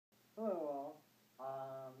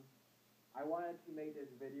wanted to make this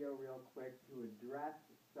video real quick to address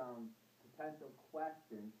some potential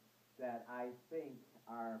questions that I think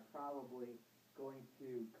are probably going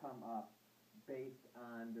to come up based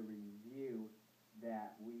on the review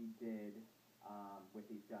that we did with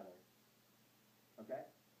each other. Okay?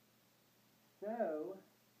 So,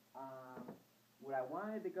 what I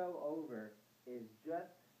wanted to go over is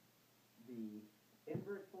just the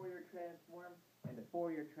inverse Fourier transform and the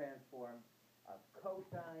Fourier transform of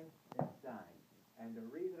cosine and sine. And the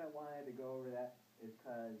reason I wanted to go over that is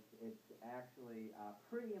because it's actually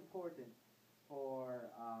pretty important for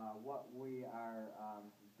what we are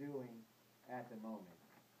doing at the moment.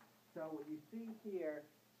 So what you see here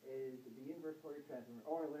is the inverse Fourier transform,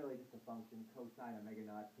 or literally just a function, cosine omega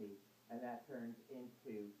naught t, and that turns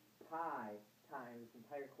into pi times this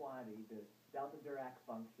entire quantity, the delta Dirac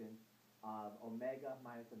function of omega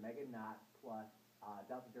minus omega naught plus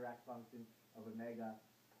delta Dirac function of omega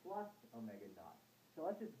plus omega naught. So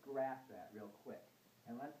let's just graph that real quick,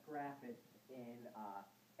 and let's graph it in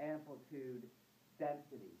amplitude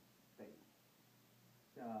density space.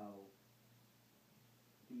 So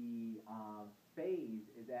the phase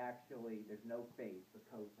is actually, there's no phase for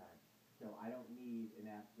cosine, so I don't need an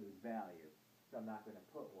absolute value, so I'm not going to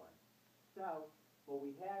put one. So what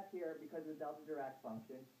we have here, because of the delta Dirac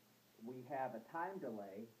function, we have a time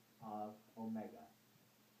delay of omega.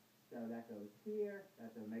 So that goes here,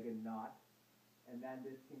 that's omega naught, and then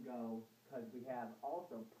this can go, because we have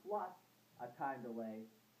also plus a time delay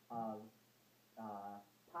of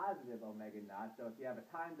positive omega naught. So if you have a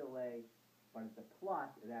time delay, but it's a plus,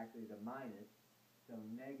 it actually is a minus, so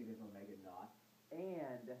negative omega naught.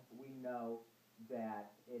 And we know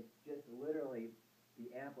that it's just literally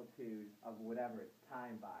the amplitude of whatever it's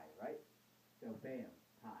time by, right? So bam,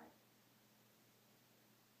 pi.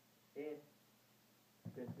 If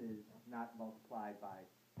this is not multiplied by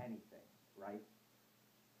anything, right?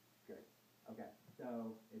 Good. Okay,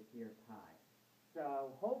 so it's here pi.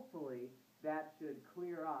 So hopefully that should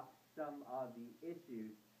clear up some of the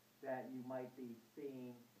issues that you might be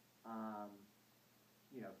seeing,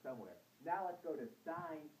 somewhere. Now let's go to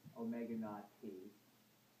sine omega naught t.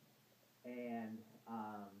 And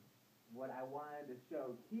what I wanted to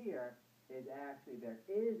show here is actually there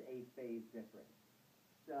is a phase difference.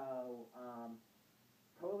 So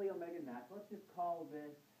totally omega naught. So let's just call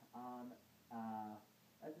this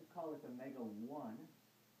omega 1,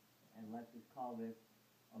 and let's just call this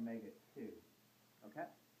omega 2. Okay?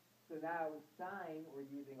 So now sine, we're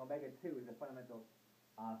using omega 2 as a fundamental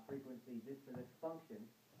frequency just for this function.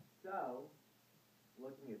 So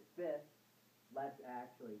looking at this, let's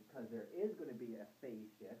actually, because there is going to be a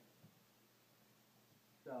phase shift,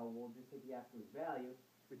 so we'll just take the absolute value.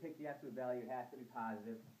 If we take the absolute value, it has to be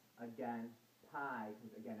positive. Again, pi,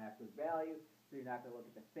 because again, absolute value, so you're not going to look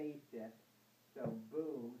at the phase shift. So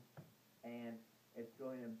boom, and it's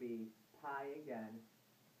going to be pi again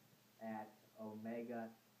at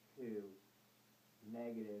omega 2,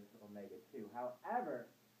 negative omega 2. However,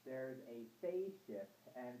 there's a phase shift,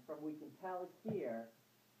 and from we can tell here,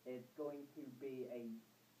 it's going to be a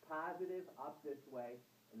positive up this way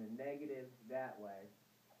and a negative that way.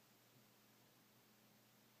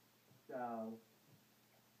 So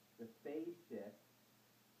the phase shift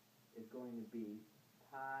is going to be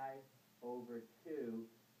pi over 2,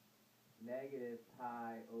 negative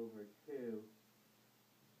pi over 2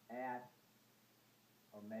 at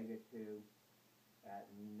omega 2 at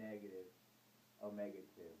negative omega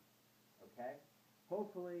 2. Okay?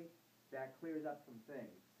 Hopefully that clears up some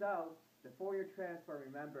things. So the Fourier transform,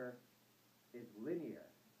 remember, is linear.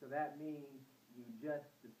 So that means you just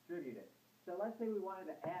distribute it. So let's say we wanted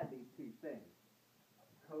to add these two things.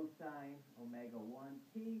 Cosine omega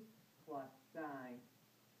 1t plus sine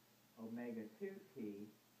omega 2t,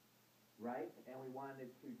 right? And we wanted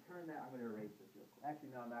to turn that, I'm going to erase this real quick.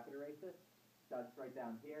 Actually, no, I'm not going to erase this. So I'll just write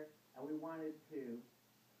down here. And we wanted to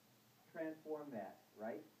transform that,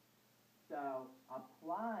 right? So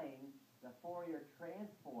applying the Fourier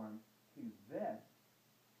transform to this,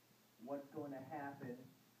 what's going to happen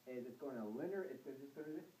is it's going to just going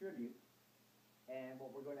to distribute, and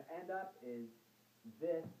what we're going to end up is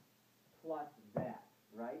this plus that,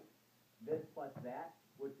 right? This plus that,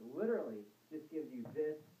 which literally just gives you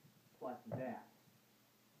this plus that.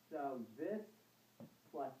 So this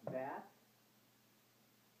plus that,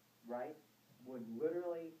 right, would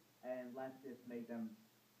literally, and let's just make them,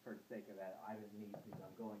 for the sake of that, I didn't need to, so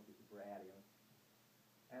I'm going to, because we're adding them.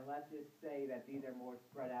 And let's just say that these are more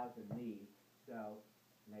spread out than these. So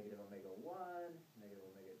negative omega 1, negative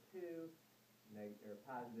omega 2,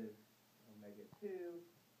 positive omega 2,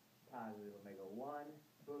 positive omega 1,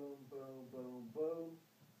 boom, boom, boom, boom.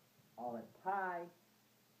 all at pi,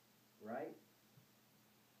 right?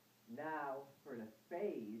 Now, for the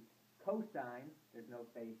phase, cosine, there's no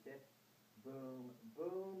phase shift. Boom,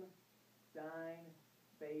 boom, sine,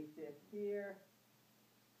 phase shift here,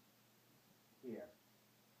 here.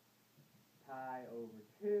 Pi over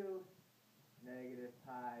 2, negative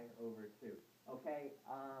pi over 2. Okay,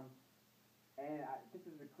 this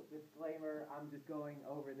is a disclaimer. I'm just going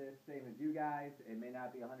over this same as you guys. It may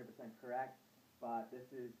not be 100% correct, but this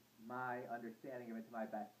is my understanding of it to my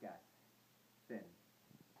best guess. Sin.